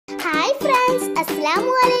Hi friends,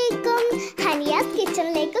 അസ്സലാമു അലൈക്കും. ഹനിയാസ്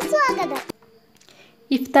കിച്ചണിലേക്ക് സ്വാഗതം.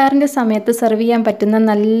 ഇഫ്താറിൻ്റെ സമയത്ത് സെർവ് ചെയ്യാൻ പറ്റുന്ന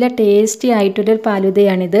നല്ല ടേസ്റ്റി ആയിട്ടൊരു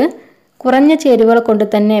പാലുദയാണിത്. കുറഞ്ഞ ചേരുവകൾ കൊണ്ട്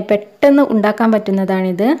തന്നെ പെട്ടെന്ന് ഉണ്ടാക്കാൻ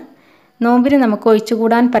പറ്റുന്നതാണിത്. നോമ്പിന് നമുക്ക്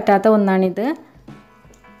ഒഴിച്ചുകൂടാൻ പറ്റാത്ത ഒന്നാണിത്.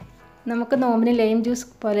 നമുക്ക് നോമ്പിന് ലൈം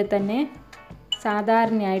ജ്യൂസ് പോലെ തന്നെ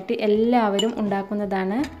സാധാരണയായിട്ട് എല്ലാവരും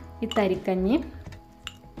ഉണ്ടാക്കുന്നതാണ് ഈ തരിക്കഞ്ഞി.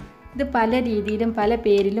 ഇത് പല രീതിയിലും പല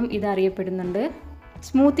പേരിലും ഇത് അറിയപ്പെടുന്നുണ്ട്.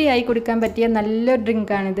 സ്മൂത്തി ആയി കുടിക്കാൻ പറ്റിയ നല്ലൊരു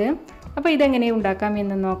ഡ്രിങ്കാണിത്. അപ്പോൾ ഇതെങ്ങനെ ഉണ്ടാക്കാം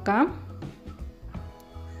എന്ന് നോക്കാം.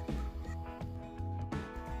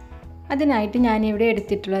 അതിനായിട്ട് ഞാനിവിടെ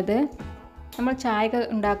എടുത്തിട്ടുള്ളത്, നമ്മൾ ചായ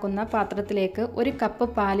ഉണ്ടാക്കുന്ന പാത്രത്തിലേക്ക് 1 കപ്പ്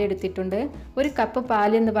പാൽ എടുത്തിട്ടുണ്ട്. 1 കപ്പ്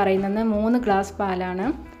പാൽ എന്ന് പറയുന്നത് 3 ഗ്ലാസ് പാലാണ്.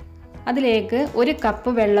 അതിലേക്ക് 1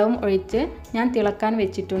 കപ്പ് വെള്ളവും ഒഴിച്ച് ഞാൻ തിളക്കാൻ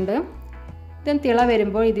വെച്ചിട്ടുണ്ട്. ഇത് തിള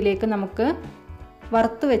വരുമ്പോൾ ഇതിലേക്ക് നമുക്ക്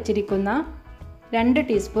വറുത്ത് വെച്ചിരിക്കുന്ന 2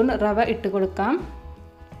 ടീസ്പൂൺ റവ ഇട്ട് കൊടുക്കാം.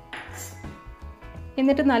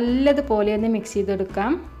 എന്നിട്ട് നല്ലതുപോലെ ഒന്ന് മിക്സ്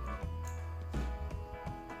ചെയ്തെടുക്കാം.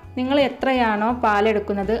 നിങ്ങൾ എത്രയാണോ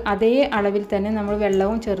പാലെടുക്കുന്നത് അതേ അളവിൽ തന്നെ നമ്മൾ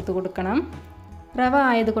വെള്ളവും ചേർത്ത് കൊടുക്കണം. റവ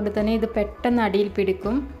ആയതുകൊണ്ട് തന്നെ ഇത് പെട്ടെന്ന് അടിയിൽ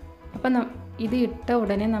പിടിക്കും. അപ്പം ഇത് ഇട്ട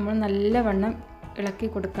ഉടനെ നമ്മൾ നല്ലവണ്ണം ഇളക്കി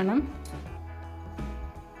കൊടുക്കണം.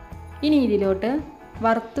 ഇനി ഇതിലോട്ട്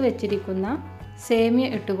വറുത്ത് വെച്ചിരിക്കുന്ന സേമിയ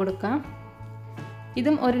ഇട്ട് കൊടുക്കാം.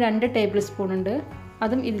 ഇതും ഒരു 2 ടേബിൾ സ്പൂൺ ഉണ്ട്,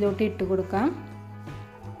 അതും ഇതിലോട്ട് ഇട്ട് കൊടുക്കാം.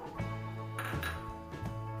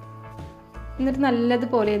 എന്നിട്ട്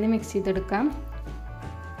നല്ലതുപോലെ ഒന്ന് മിക്സ് ചെയ്തെടുക്കാം.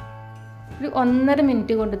 ഒരു 1.5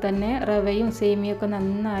 മിനിറ്റ് കൊണ്ട് തന്നെ റവയും സേമിയൊക്കെ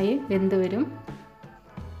നന്നായി വെന്ത് വരും.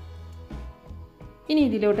 ഇനി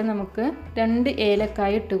ഇതിലോട്ട് നമുക്ക് 2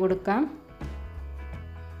 ഏലക്കായ ഇട്ട് കൊടുക്കാം.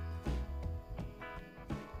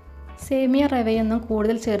 സേമിയ റവയൊന്നും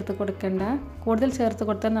കൂടുതൽ ചേർത്ത് കൊടുക്കണ്ട. കൂടുതൽ ചേർത്ത്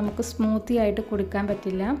കൊടുത്താൽ നമുക്ക് സ്മൂത്തി ആയിട്ട് കുടിക്കാൻ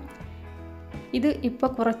പറ്റില്ല. ഇത് ഇപ്പോൾ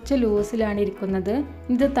കുറച്ച് ലൂസിലാണ് ഇരിക്കുന്നത്.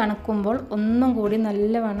 ഇത് തണുക്കുമ്പോൾ ഒന്നും കൂടി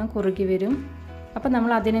നല്ലവണ്ണം കുറുകി വരും. അപ്പോൾ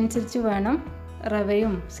നമ്മൾ അതിനനുസരിച്ച് വേണം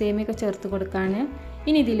റവയും സേമിയൊക്കെ ചേർത്ത് കൊടുക്കാൻ.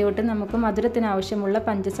 ഇനി ഇതിലോട്ട് നമുക്ക് മധുരത്തിന് ആവശ്യമുള്ള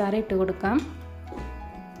പഞ്ചസാര ഇട്ട് കൊടുക്കാം.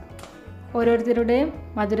 ഓരോരുത്തരുടെ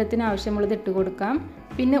മധുരത്തിന് ആവശ്യമുള്ളത് ഇട്ട് കൊടുക്കാം.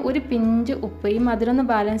 പിന്നെ ഒരു പിഞ്ച് ഉപ്പ്, ഈ മധുരം ഒന്ന്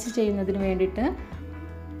ബാലൻസ് ചെയ്യുന്നതിന് വേണ്ടിയിട്ട്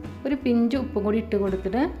ഒരു പിഞ്ച് ഉപ്പ് കൂടി ഇട്ട്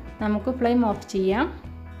കൊടുത്തിട്ട് നമുക്ക് ഫ്ലെയിം ഓഫ് ചെയ്യാം.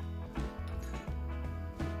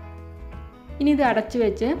 ഇനി ഇത് അടച്ചു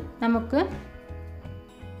വെച്ച് നമുക്ക്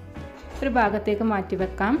ഒരു ഭാഗത്തേക്ക് മാറ്റി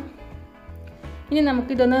വെക്കാം. ഇനി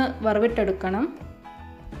നമുക്കിതൊന്ന് വറവിട്ടെടുക്കണം.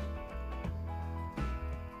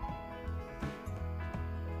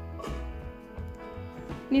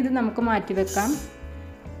 ഇനി ഇത് നമുക്ക് മാറ്റി വെക്കാം.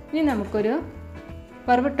 ഇനി നമുക്കൊരു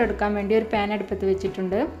വറവിട്ടെടുക്കാൻ വേണ്ടി ഒരു പാൻ അടുപ്പത്ത്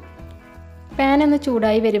വെച്ചിട്ടുണ്ട്. പാൻ ഒന്ന്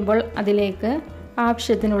ചൂടായി വരുമ്പോൾ അതിലേക്ക്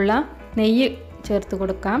ആവശ്യത്തിനുള്ള നെയ്യ് ചേർത്ത്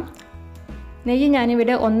കൊടുക്കാം. നെയ്യ്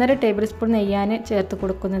ഞാനിവിടെ 1.5 ടേബിൾ സ്പൂൺ നെയ്യാണ് ചേർത്ത്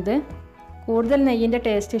കൊടുക്കുന്നത്. കൂടുതൽ നെയ്യിൻ്റെ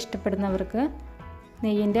ടേസ്റ്റ് ഇഷ്ടപ്പെടുന്നവർക്ക്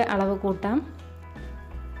നെയ്യിൻ്റെ അളവ് കൂട്ടാം.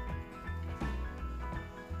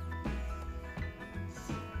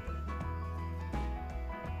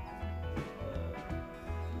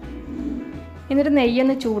 എന്നിട്ട്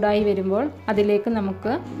നെയ്യൊന്ന് ചൂടായി വരുമ്പോൾ അതിലേക്ക്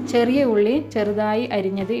നമുക്ക് ചെറിയ ഉള്ളി ചെറുതായി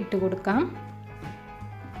അരിഞ്ഞത് ഇട്ട് കൊടുക്കാം.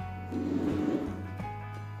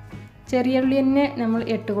 ചെറിയ ഉള്ളി തന്നെ നമ്മൾ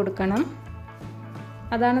ഇട്ട് കൊടുക്കണം.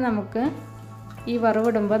 അതാണ് നമുക്ക് ഈ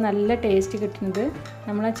വറവിടുമ്പോൾ നല്ല ടേസ്റ്റ് കിട്ടുന്നത്.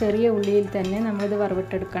 നമ്മൾ ആ ചെറിയ ഉള്ളിയിൽ തന്നെ നമ്മളിത്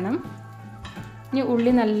വറവിട്ടെടുക്കണം. ഇനി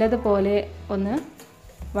ഉള്ളി നല്ലതുപോലെ ഒന്ന്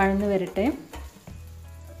വഴന്ന് വരട്ടെ.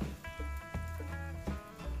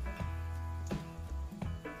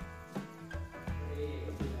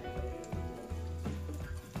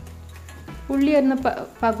 ഉള്ളി ഒന്ന്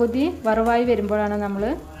പകുതി വറവായി വരുമ്പോഴാണ് നമ്മൾ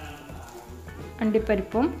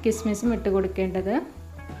അണ്ടിപ്പരിപ്പും കിസ്മിസും ഇട്ട് കൊടുക്കേണ്ടത്.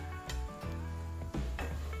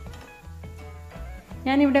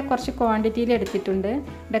 ഞാനിവിടെ കുറച്ച് ക്വാണ്ടിറ്റിയിൽ എടുത്തിട്ടുണ്ട്.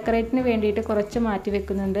 ഡെക്കറേറ്റിന് വേണ്ടിയിട്ട് കുറച്ച് മാറ്റി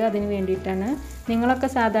വെക്കുന്നുണ്ട്, അതിന് വേണ്ടിയിട്ടാണ്. നിങ്ങളൊക്കെ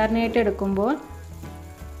സാധാരണയായിട്ട് എടുക്കുമ്പോൾ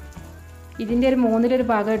ഇതിൻ്റെ ഒരു 1/3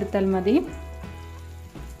 ഭാഗം എടുത്താൽ മതി.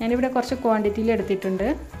 ഞാനിവിടെ കുറച്ച് ക്വാണ്ടിറ്റിയിൽ എടുത്തിട്ടുണ്ട്.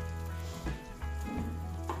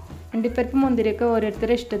 അണ്ടിപ്പരിപ്പ് മുന്തിരിയൊക്കെ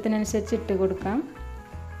ഓരോരുത്തരുടെ ഇഷ്ടത്തിനനുസരിച്ച് ഇട്ട് കൊടുക്കാം.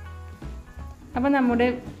 അപ്പോൾ നമ്മുടെ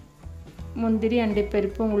മുന്തിരി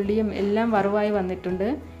അണ്ടിപ്പരിപ്പും ഉള്ളിയും എല്ലാം വറവായി വന്നിട്ടുണ്ട്.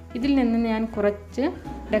 ഇതിൽ നിന്ന് ഞാൻ കുറച്ച്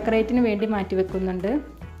ഡെക്കറേറ്റിന് വേണ്ടി മാറ്റി വെക്കുന്നുണ്ട്.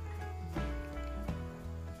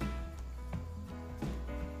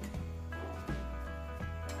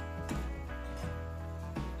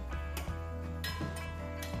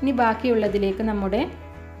 ഇനി ബാക്കിയുള്ളതിലേക്ക് നമ്മുടെ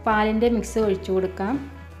പാലിൻ്റെ മിക്സ് ഒഴിച്ചു കൊടുക്കാം.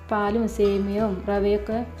 പാലും സേമിയവും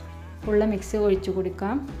റവയൊക്കെ ഉള്ള മിക്സ് ഒഴിച്ചു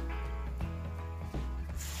കൊടുക്കാം.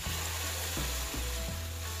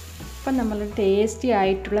 അപ്പം നമ്മൾ ടേസ്റ്റി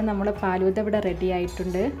ആയിട്ടുള്ള നമ്മുടെ പാലൂദ ഇവിടെ റെഡി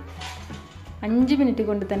ആയിട്ടുണ്ട്. 5 മിനിറ്റ്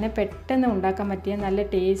കൊണ്ട് തന്നെ പെട്ടെന്ന് ഉണ്ടാക്കാൻ പറ്റിയ നല്ല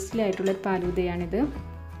ടേസ്റ്റി ആയിട്ടുള്ള പാലൂദയാണിത്.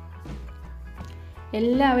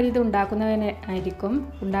 എല്ലാവരും ഇത് ഉണ്ടാക്കുന്നവരായിരിക്കും.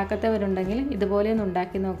 ഉണ്ടാക്കാത്തവരുണ്ടെങ്കിൽ ഇതുപോലെ ഒന്ന്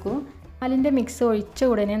ഉണ്ടാക്കി നോക്കൂ. പാലിൻ്റെ മിക്സ് ഒഴിച്ച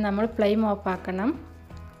ഉടനെ നമ്മൾ ഫ്ലെയിം ഓഫ് ആക്കണം.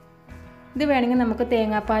 ഇത് വേണമെങ്കിൽ നമുക്ക്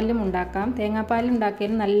തേങ്ങാപ്പാലിലും ഉണ്ടാക്കാം. തേങ്ങാപ്പാലിൽ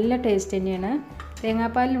ഉണ്ടാക്കിയാലും നല്ല ടേസ്റ്റ് തന്നെയാണ്.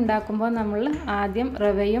 തേങ്ങാപ്പാലിൽ ഉണ്ടാക്കുമ്പോൾ നമ്മൾ ആദ്യം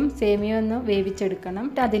റവയും സേമിയയും ഒന്ന് വേവിച്ചെടുക്കണം.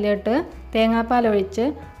 അതിലോട്ട് തേങ്ങാപ്പാൽ ഒഴിച്ച്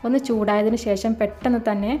ഒന്ന് ചൂടായതിന് ശേഷം പെട്ടെന്ന്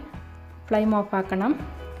തന്നെ ഫ്ലെയിം ഓഫ് ആക്കണം.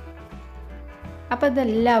 അപ്പോൾ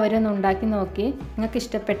ഇതെല്ലാവരും ഒന്ന് ഉണ്ടാക്കി നോക്കി. നിങ്ങൾക്ക്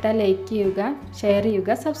ഇഷ്ടപ്പെട്ടാൽ ലൈക്ക് ചെയ്യുക, ഷെയർ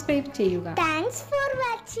ചെയ്യുക, സബ്സ്ക്രൈബ് ചെയ്യുക. Thanks for